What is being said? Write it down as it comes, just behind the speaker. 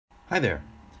Hi there.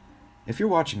 If you're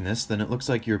watching this, then it looks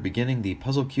like you're beginning the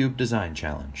Puzzle Cube Design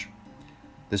Challenge.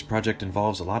 This project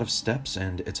involves a lot of steps,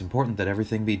 and it's important that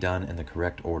everything be done in the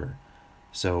correct order.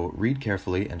 So read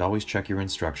carefully and always check your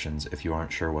instructions if you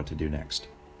aren't sure what to do next.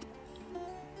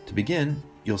 To begin,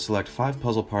 you'll select 5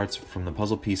 puzzle parts from the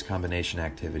puzzle piece combination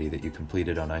activity that you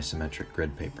completed on isometric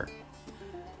grid paper.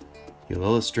 You'll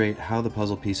illustrate how the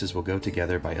puzzle pieces will go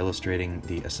together by illustrating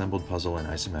the assembled puzzle in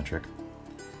isometric.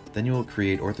 Then you will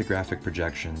create orthographic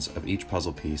projections of each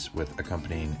puzzle piece with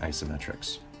accompanying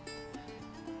isometrics.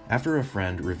 After a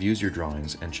friend reviews your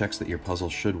drawings and checks that your puzzle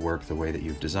should work the way that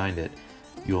you've designed it,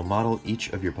 you will model each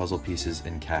of your puzzle pieces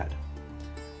in CAD.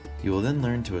 You will then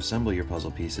learn to assemble your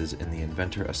puzzle pieces in the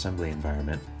Inventor assembly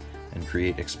environment and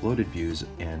create exploded views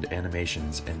and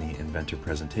animations in the Inventor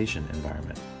presentation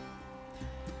environment.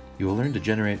 You will learn to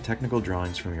generate technical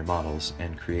drawings from your models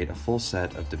and create a full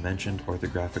set of dimensioned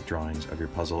orthographic drawings of your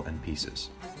puzzle and pieces.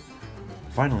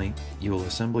 Finally, you will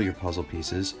assemble your puzzle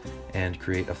pieces and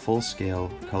create a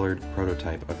full-scale colored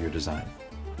prototype of your design.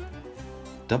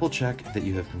 Double-check that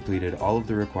you have completed all of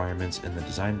the requirements in the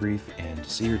design brief and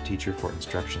see your teacher for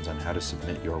instructions on how to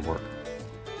submit your work.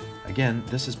 Again,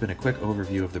 this has been a quick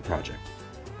overview of the project.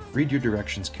 Read your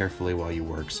directions carefully while you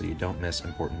work so you don't miss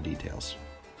important details.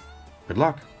 Good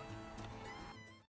luck!